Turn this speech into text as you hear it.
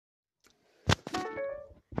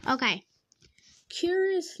Okay.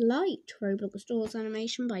 Curious Light Roblox Doors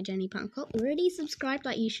animation by Jenny Pankot. Already subscribed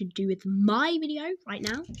like you should do with my video right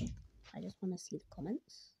now. I just want to see the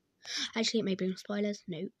comments. Actually, it may bring spoilers.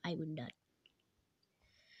 No, I would not.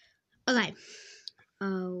 Okay.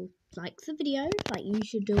 Oh, like the video like you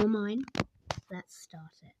should do on mine. Let's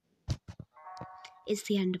start it. It's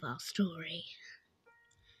the end of our story.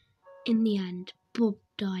 In the end, Bob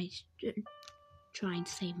died trying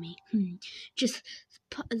to save me. Just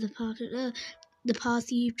the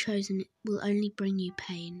path you've chosen will only bring you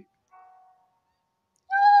pain.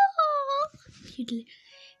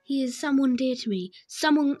 He is someone dear to me.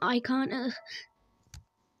 Someone I can't...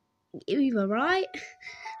 You were right.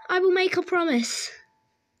 I will make a promise.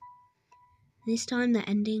 This time the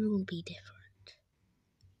ending will be different.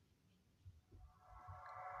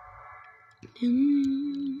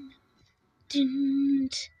 Dun, dun,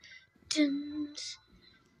 dun,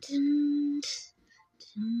 dun,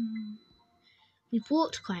 dun. We've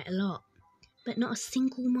walked quite a lot, but not a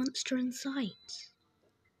single monster in sight.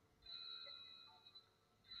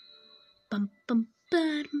 Bum, bum,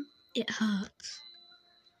 bum. It hurts.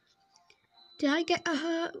 Did I get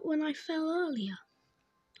hurt when I fell earlier?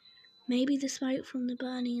 Maybe the smoke from the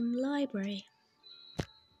burning in the library.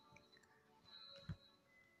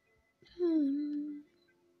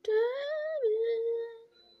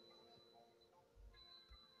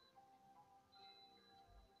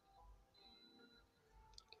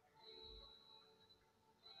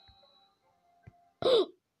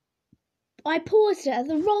 I paused it at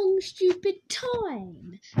the wrong stupid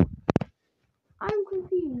time. I'm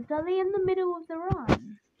confused. Are they in the middle of the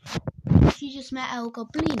run? She just met El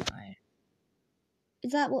Goblino.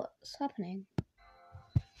 Is that what's happening?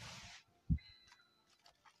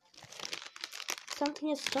 Something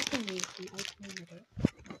is stopping me from opening it.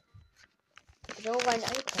 The door won't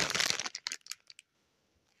open.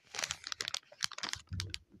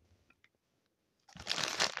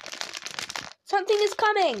 Something is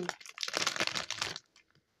coming!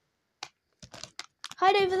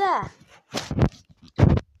 Hide over there.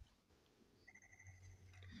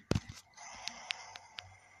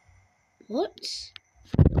 What?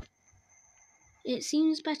 It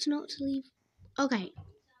seems better not to leave. Okay.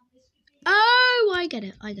 Oh, I get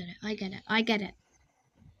it.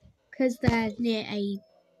 Because they're near a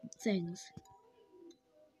things.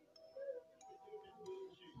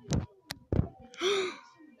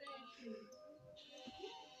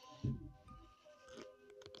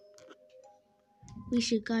 We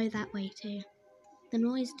should go that way too. The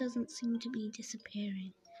noise doesn't seem to be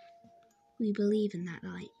disappearing. We believe in that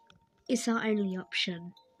light. It's our only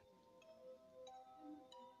option.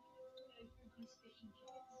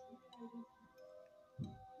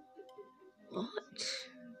 What?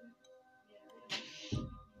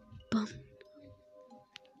 Bum.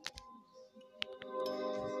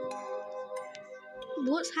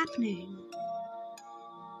 What's happening?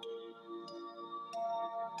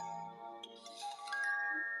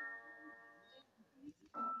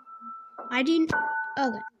 I do.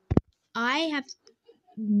 Okay. I have.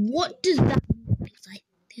 What does that mean? It's like.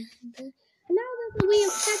 And now there's a wheel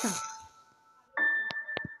feather.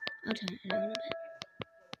 I'll turn it on a bit.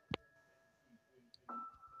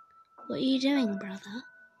 What are you doing, brother?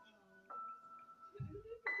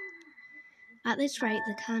 At this rate,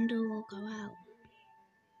 the candle will go out.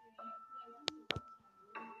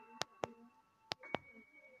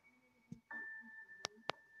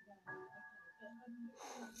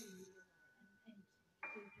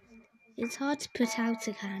 It's hard to put out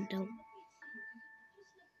a candle.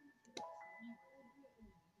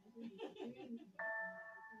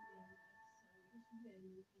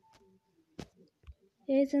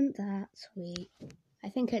 Isn't that sweet? I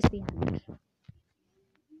think it's the end.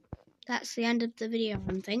 That's the end of the video,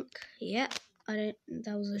 I think. Yeah, that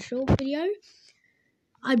was a short video.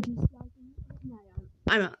 I'm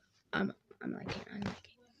liking it.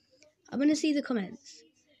 I'm gonna see the comments.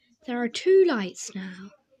 There are 2 lights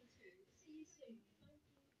now.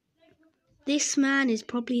 This man is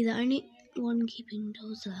probably the only one keeping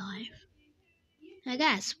dolls alive. I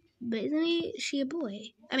guess, but isn't she a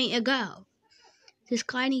boy? I mean, a girl. This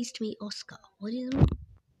guy needs to meet Oscar. What is it?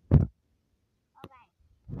 I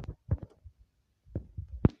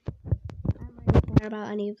don't really care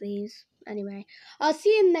about any of these. Anyway, I'll see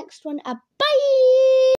you in the next one. Bye!